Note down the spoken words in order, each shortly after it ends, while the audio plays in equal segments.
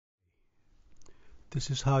This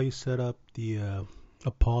is how you set up the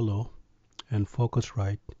Apollo and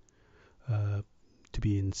Focusrite uh, to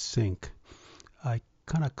be in sync. I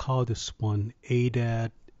kind of call this one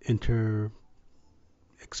ADAT inter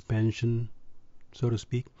expansion, so to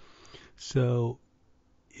speak. So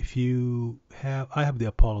if you have, I have the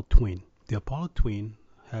Apollo Twin. The Apollo Twin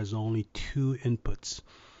has only two inputs.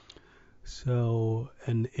 So,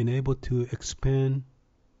 and able to expand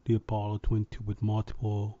the Apollo Twin with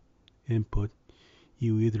multiple input,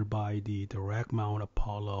 you either buy the direct mount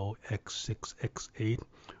Apollo X6, X8,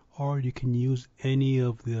 or you can use any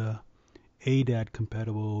of the ADAT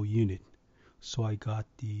compatible unit. So I got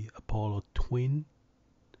the Apollo Twin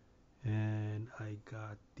and I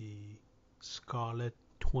got the Scarlett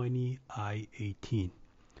 20i18.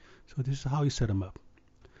 So this is how you set them up.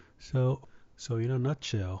 So in a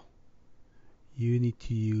nutshell, you need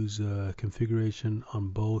to use configuration on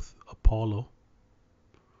both Apollo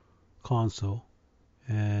console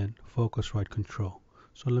and Focusrite control.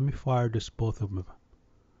 So let me fire this both of them.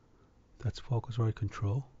 That's Focusrite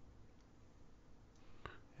control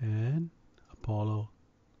and Apollo,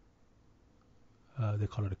 they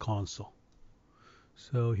call it a console.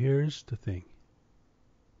 So here's the thing.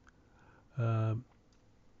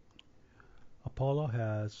 Apollo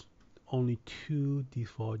has only two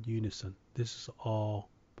default unison. This is all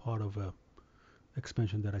part of a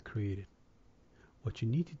expansion that I created. What you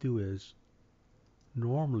need to do is,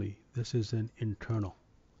 normally this is an internal,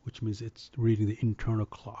 which means it's reading the internal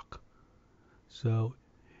clock. So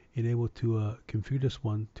in able to configure this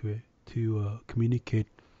one to communicate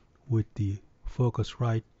with the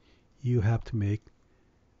Focusrite, you have to make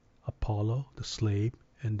Apollo the slave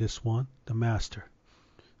and this one the master.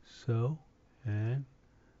 So, and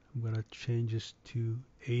I'm going to change this to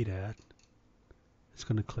ADAT. It's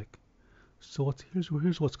going to click. So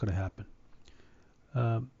here's what's going to happen.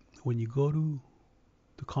 When you go to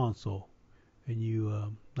the console and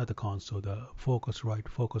you, not the console, the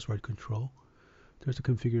Focusrite control, there's a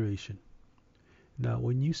configuration. Now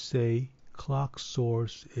when you say clock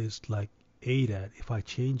source is like ADAT, if I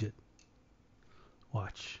change it,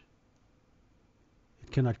 watch,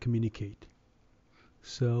 it cannot communicate.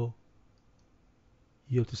 So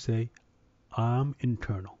you have to say, I'm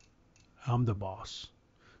internal, I'm the boss.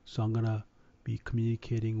 So I'm gonna be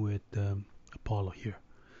communicating with Apollo here.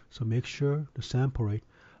 So make sure the sample rate,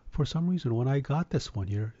 for some reason when I got this one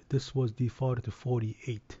here, this was defaulted to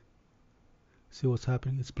 48. See what's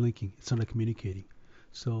happening? It's blinking, it's not communicating.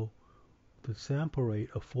 So the sample rate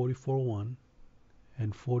of 44.1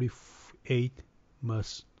 and 48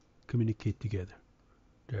 must communicate together.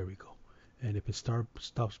 There we go. And if it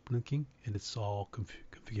stops blinking, and it's all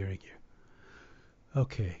configuring here.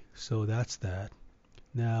 Okay, so that's that.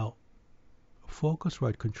 Now,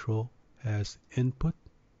 Focusrite control has input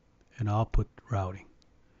and output routing,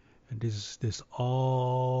 and this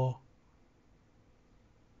all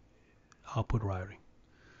output routing.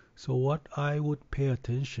 So what I would pay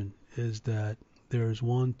attention is that there's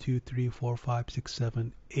 1, 2, 3, 4, 5, 6,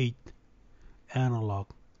 7, 8 analog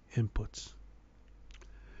inputs.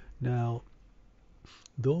 Now,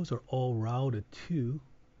 those are all routed to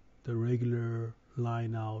the regular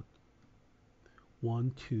line out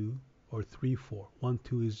 1, 2, or 3, 4. 1,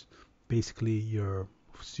 2 is basically your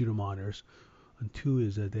pseudo monitors, and 2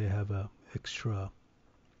 is that they have a extra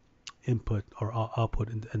input or output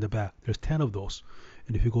in the back. There's 10 of those,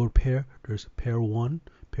 and if you go to pair, there's pair 1,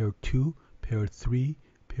 pair 2, pair 3,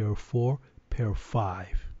 pair 4, pair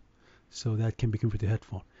 5. So that can be configured to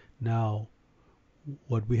headphone. Now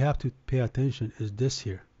what we have to pay attention is this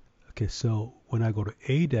here. Okay, so when I go to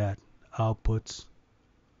ADAT outputs,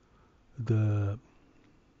 the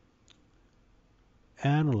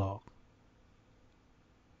analog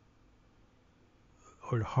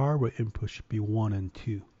or the hardware input should be 1 and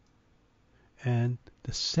 2. And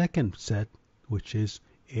the second set, which is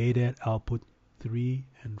ADAT output 3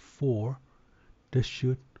 and 4, this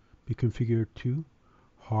should be configured to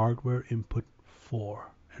hardware input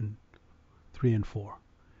 4 and 3 and 4,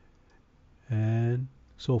 and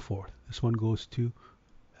so forth. This one goes to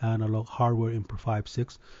analog hardware input 5,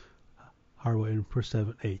 6, hardware input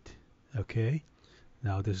 7, 8. Okay,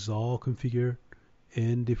 now this is all configured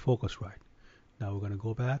in the Focusrite. Now we're going to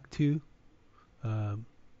go back to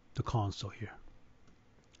the console here.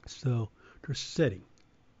 So there's setting,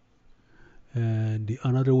 and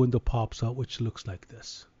another window pops up which looks like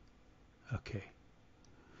this. Okay,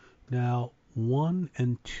 now 1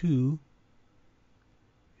 and 2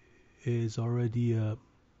 is already the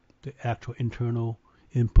actual internal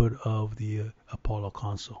input of the Apollo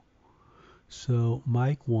console. So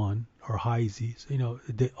mic 1 or high Z, so,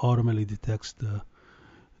 it automatically detects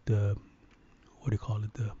the what do you call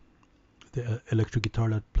it, the electric guitar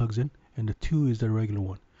that plugs in, and the 2 is the regular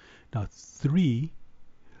one. Now 3,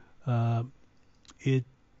 it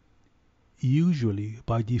usually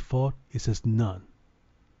by default it says none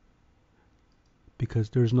because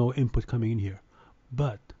there's no input coming in here.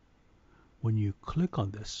 But when you click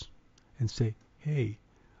on this and say, hey,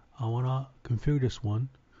 I want to configure this one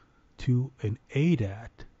to an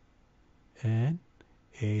ADAT and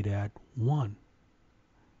ADAT1.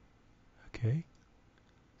 Okay,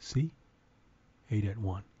 see,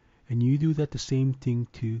 ADAT1. And you do that the same thing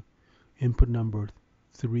to input number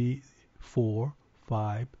 3, 4,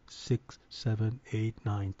 5, 6, 7, 8,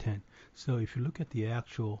 9, 10. So if you look at the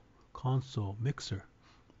actual console mixer,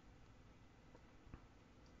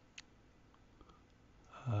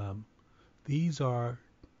 these are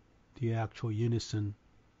the actual unison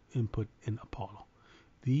input in Apollo.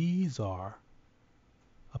 These are,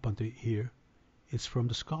 up until here, it's from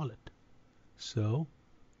the Scarlett. So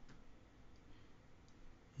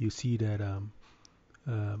you see that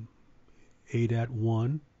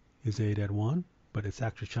ADAT1 is ADAT1, but it's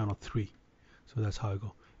actually channel 3. So that's how I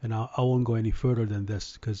go. And I won't go any further than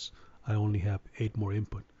this because I only have 8 more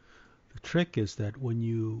input. The trick is that when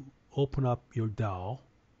you open up your DAW,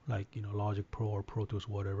 like Logic Pro or Pro Tools,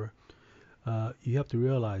 whatever, you have to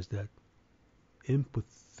realize that input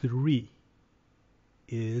 3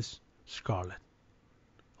 is Scarlett.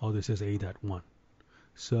 All this is ADAT1.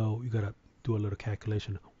 So you gotta do a little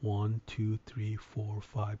calculation. 1, 2, 3, 4,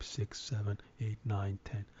 5, 6, 7, 8, 9,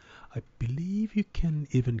 10. I believe you can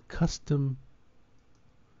even custom.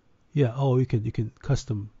 Yeah. Oh, you can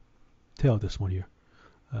custom tell this one here.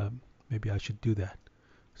 Maybe I should do that.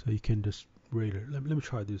 So you can just rate it. Let me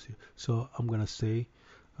try this here. So I'm gonna say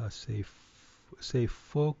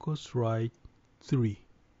Focusrite 3,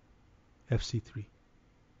 FC3.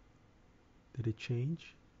 Did it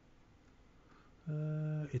change?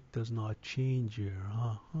 It does not change here.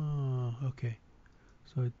 Okay.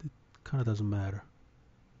 So it kind of doesn't matter.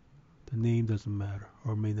 The name doesn't matter,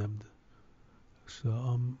 or may name.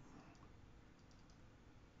 So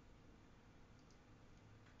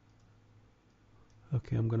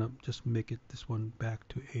okay, I'm gonna just make it this one back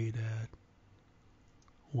to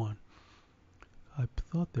ADAT1. I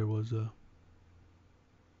thought there was a.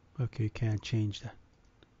 Okay, can't change that.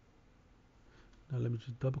 Now let me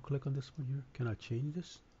just double click on this one here. Can I change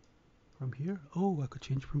this from here? Oh, I could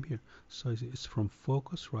change from here. So it's from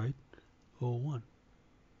Focusrite 01.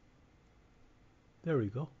 There we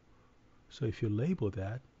go. So if you label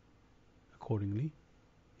that accordingly,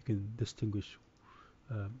 you can distinguish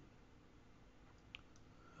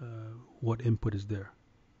what input is there.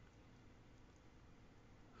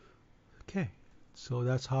 Okay, so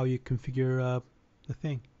that's how you configure the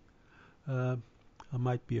thing. It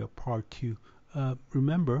might be a part 2.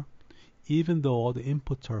 Remember, even though all the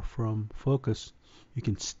inputs are from Focus, you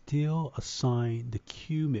can still assign the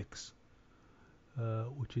Q mix,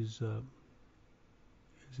 which is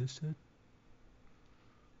this it?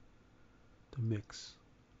 The mix,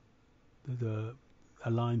 the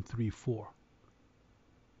line 3, 4.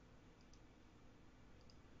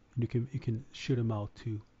 And you can shoot them out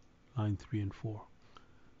to line 3 and 4.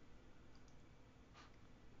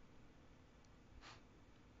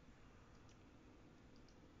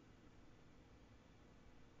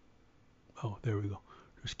 Oh, there we go.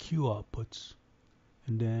 There's Q outputs,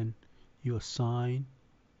 and then you assign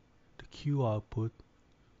the Q output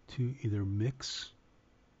to either mix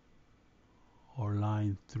or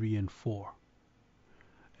line 3 and 4,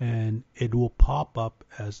 and it will pop up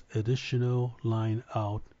as additional line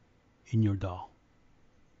out in your DAW.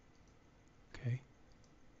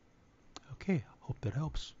 Okay. Hope that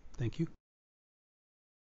helps. Thank you.